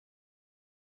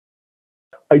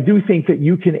I do think that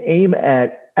you can aim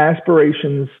at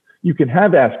aspirations, you can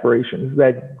have aspirations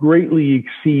that greatly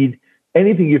exceed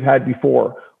anything you've had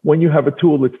before when you have a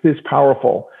tool that's this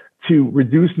powerful to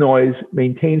reduce noise,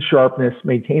 maintain sharpness,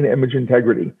 maintain image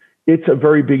integrity. It's a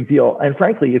very big deal. And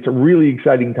frankly, it's a really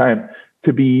exciting time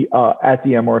to be at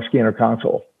the MR scanner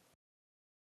console.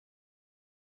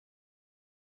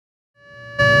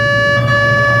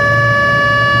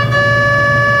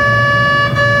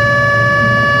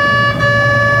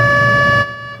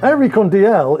 AIR Recon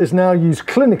DL is now used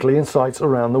clinically in sites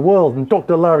around the world, and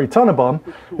Dr. Larry Tanenbaum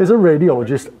is a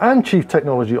radiologist and Chief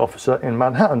Technology Officer in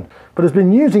Manhattan, but has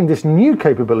been using this new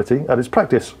capability at his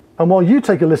practice. And while you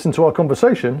take a listen to our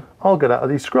conversation, I'll get out of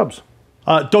these scrubs.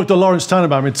 Dr. Lawrence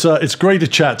Tanenbaum, it's great to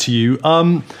chat to you.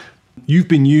 You've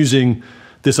been using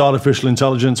this artificial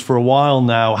intelligence for a while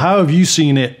now. How have you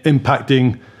seen it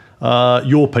impacting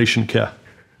your patient care?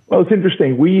 Well, it's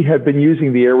interesting. We have been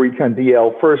using the AIR Recon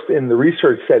DL first in the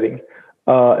research setting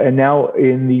and now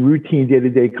in the routine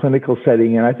day-to-day clinical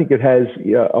setting. And I think it has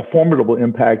a formidable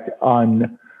impact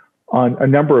on a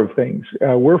number of things.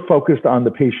 We're focused on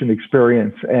the patient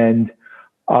experience, and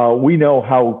we know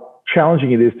how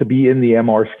challenging it is to be in the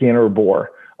MR scanner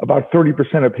bore. About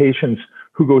 30% of patients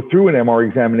who go through an MR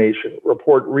examination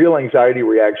report real anxiety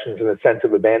reactions and a sense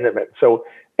of abandonment. So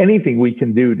anything we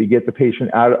can do to get the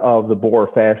patient out of the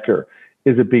bore faster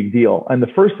is a big deal. And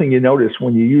the first thing you notice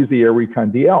when you use the AIR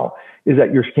Recon DL is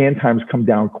that your scan times come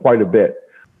down quite a bit.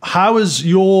 How is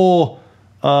your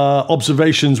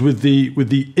observations with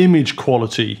the image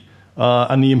quality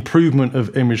and the improvement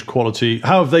of image quality,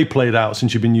 how have they played out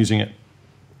since you've been using it?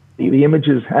 The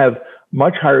images have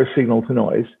much higher signal to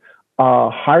noise,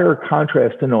 higher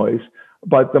contrast to noise,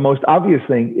 but the most obvious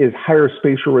thing is higher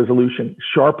spatial resolution,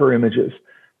 sharper images.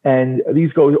 And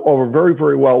these go over very,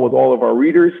 very well with all of our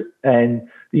readers, and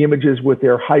the images with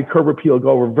their high curve appeal go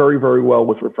over very, very well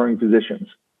with referring physicians.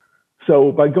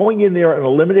 So by going in there and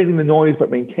eliminating the noise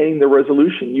but maintaining the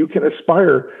resolution, you can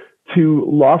aspire to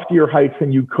loftier heights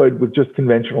than you could with just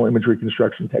conventional image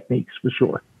reconstruction techniques, for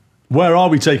sure. Where are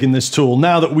we taking this tool?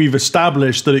 Now that we've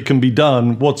established that it can be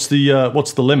done, what's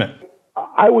the limit?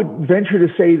 I would venture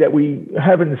to say that we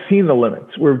haven't seen the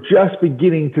limits. We're just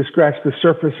beginning to scratch the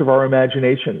surface of our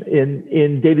imagination.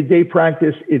 In day-to-day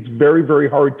practice, it's very, very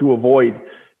hard to avoid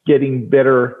getting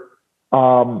better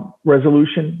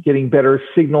resolution, getting better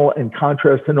signal and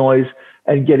contrast to noise,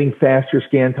 and getting faster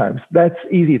scan times. That's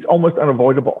easy. It's almost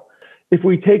unavoidable. If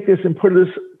we take this and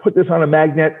put this on a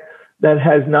magnet that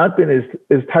has not been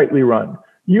as tightly run,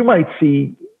 you might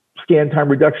see scan time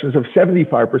reductions of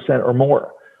 75% or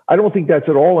more. I don't think that's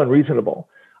at all unreasonable.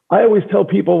 I always tell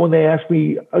people when they ask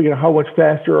me, how much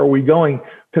faster are we going,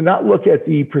 to not look at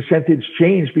the percentage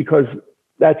change because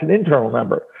that's an internal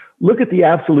number. Look at the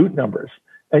absolute numbers.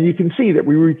 And you can see that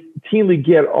we routinely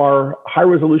get our high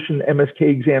resolution MSK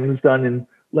exams done in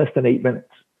less than 8 minutes.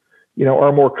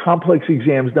 Our more complex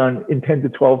exams done in 10 to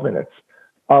 12 minutes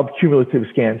of cumulative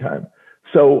scan time.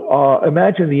 So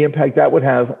imagine the impact that would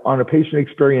have on a patient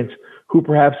experience who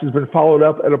perhaps has been followed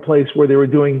up at a place where they were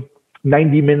doing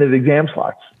 90-minute exam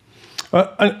slots.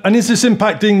 And is this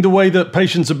impacting the way that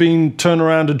patients are being turned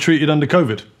around and treated under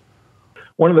COVID?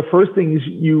 One of the first things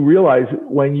you realize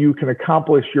when you can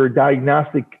accomplish your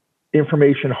diagnostic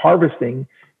information harvesting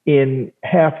in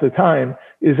half the time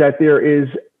is that there is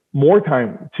more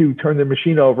time to turn the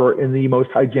machine over in the most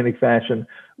hygienic fashion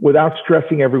without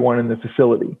stressing everyone in the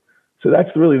facility. So that's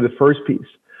really the first piece.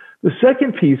 The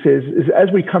second piece is as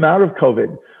we come out of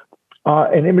COVID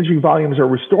and imaging volumes are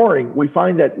restoring, we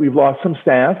find that we've lost some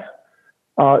staff,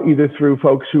 either through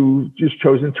folks who just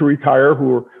chosen to retire,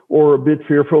 who are a bit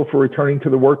fearful for returning to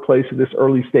the workplace at this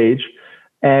early stage.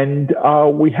 And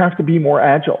we have to be more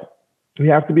agile. We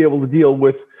have to be able to deal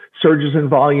with surges in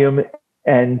volume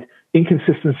and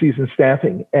inconsistencies in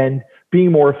staffing. And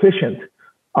being more efficient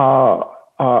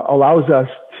allows us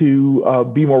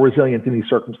to be more resilient in these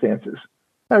circumstances.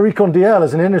 AIR Recon DL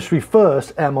is an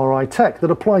industry-first MRI tech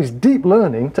that applies deep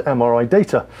learning to MRI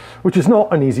data, which is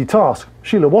not an easy task.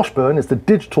 Sheila Washburn is the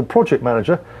digital project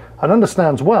manager and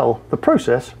understands well the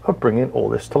process of bringing all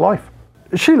this to life.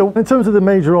 Sheila, in terms of the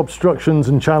major obstructions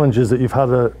and challenges that you've had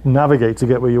to navigate to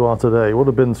get where you are today, what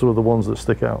have been sort of the ones that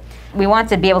stick out? We want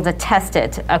to be able to test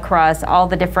it across all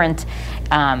the different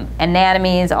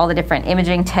anatomies, all the different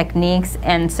imaging techniques,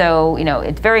 and so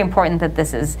it's very important that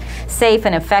this is safe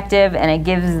and effective, and it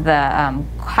gives the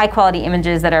high quality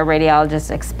images that our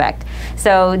radiologists expect.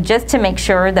 So just to make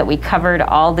sure that we covered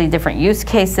all the different use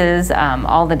cases,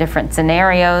 all the different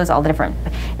scenarios, all the different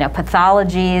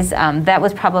pathologies, that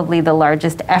was probably the largest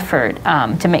effort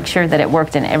to make sure that it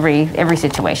worked in every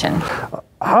situation.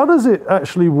 How does it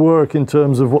actually work in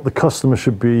terms of what the customer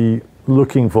should be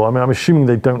looking for? I mean, I'm assuming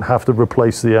they don't have to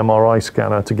replace the MRI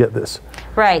scanner to get this.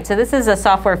 Right, so this is a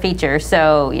software feature,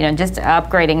 so just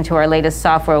upgrading to our latest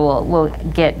software will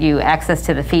get you access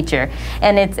to the feature.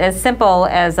 And it's as simple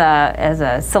as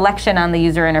a selection on the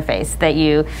user interface that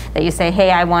you say,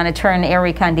 hey, I want to turn AIR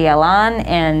Recon DL on,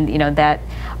 and that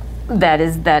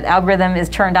algorithm is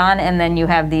turned on, and then you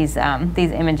have these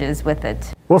images with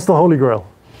it. What's the holy grail?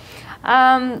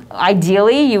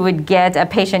 Ideally, you would get a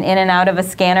patient in and out of a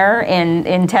scanner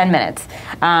in 10 minutes.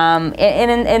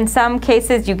 In some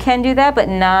cases, you can do that, but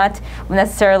not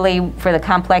necessarily for the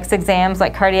complex exams,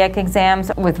 like cardiac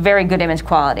exams, with very good image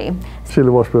quality.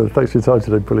 Sheila Washburn, thanks for your time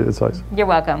today. Brilliant insights. You're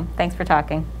welcome. Thanks for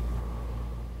talking.